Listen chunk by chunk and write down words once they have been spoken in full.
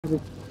Enemy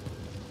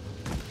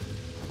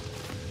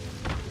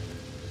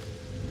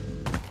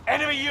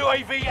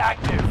UAV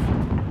active.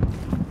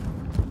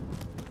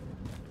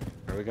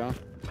 Where are we going?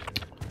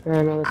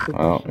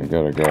 Oh, we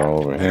gotta go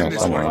over here.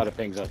 There's a lot of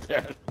pings up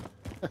there.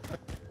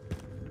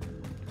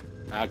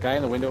 Guy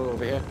in the window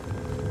over here.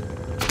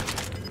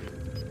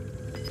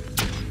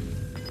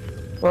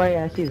 Oh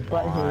yeah, I see his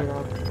butt hanging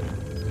off.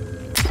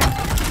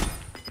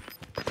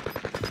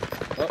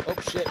 Oh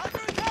shit.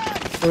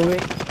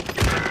 Wait.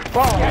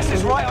 Oh, Gas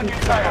is right on your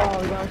tail.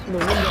 Oh, he got us from the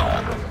window.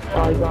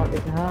 Oh, he got me.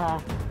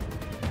 Ah.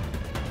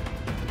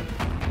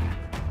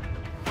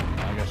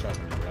 I got shot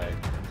from the right.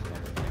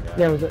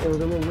 Yeah, it was a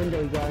little window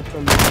he got us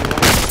from the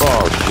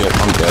Oh shit,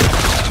 I'm dead.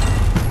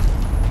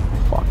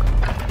 Fuck.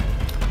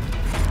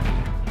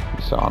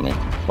 You saw me,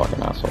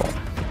 fucking asshole.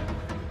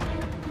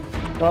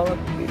 Oh, look,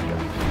 he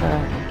got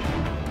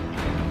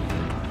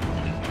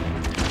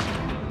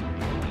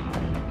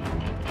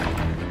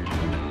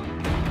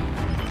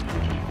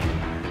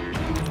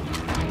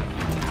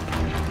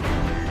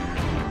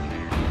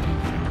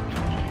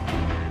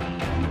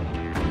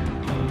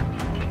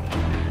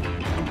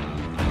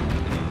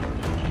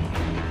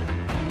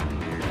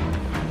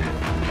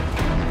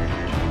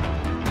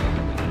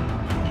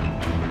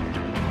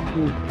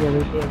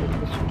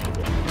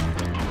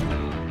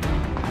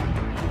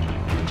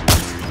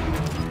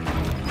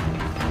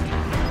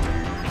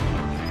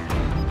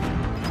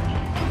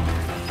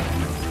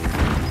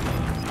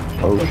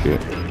Oh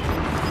shit.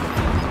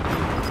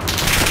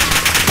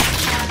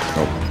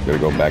 Oh, gotta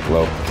go back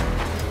low.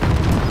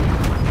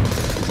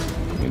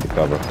 Need to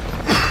cover.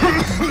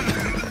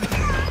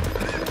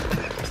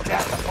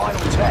 Down to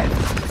final 10.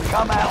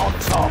 Come out on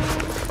top.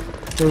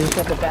 So we just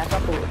have to back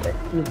up a little bit.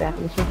 Move back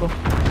in the circle.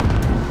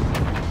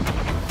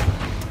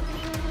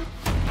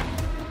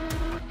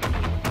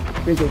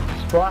 Pretty good.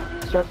 Spot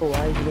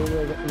circle-wise, you know,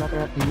 I'm not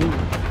gonna have to move.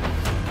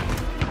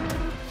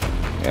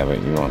 Yeah, but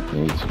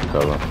you need some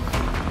cover.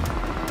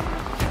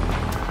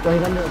 Well,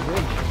 he's under a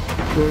bridge.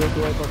 So we have to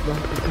wipe up the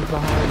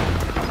behind.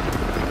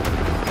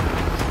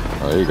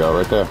 Oh, there you go,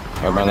 right there.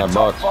 Right behind that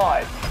box. Top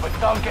 5, but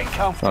don't get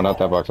comfortable. No, not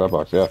that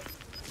box, yeah.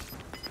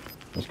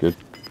 That's good.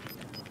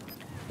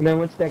 And then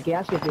once that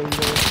gas gets in, you go,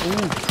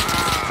 ooh.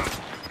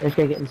 I just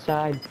gotta get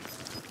inside.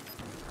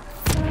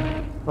 I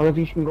don't know if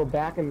you can go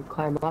back and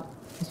climb up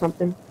or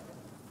something.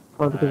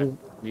 Or because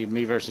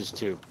me versus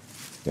 2.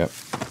 Yep.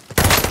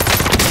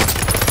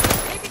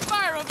 Taking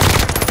fire over here.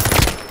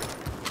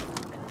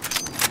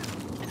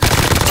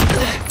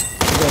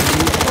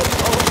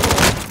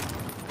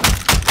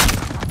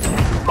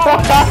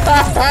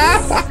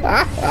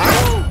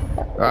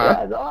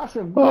 That's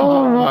awesome.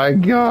 Oh my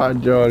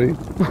god, Johnny.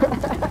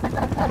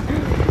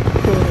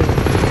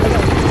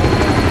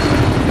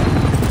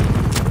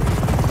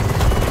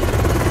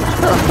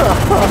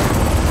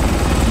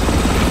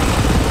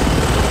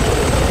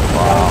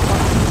 Wow.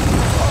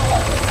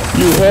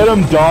 You hit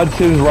him, dodged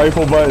his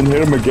rifle butt, and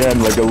hit him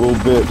again like a little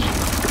bitch.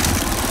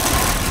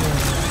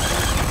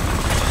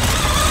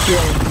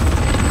 Yeah.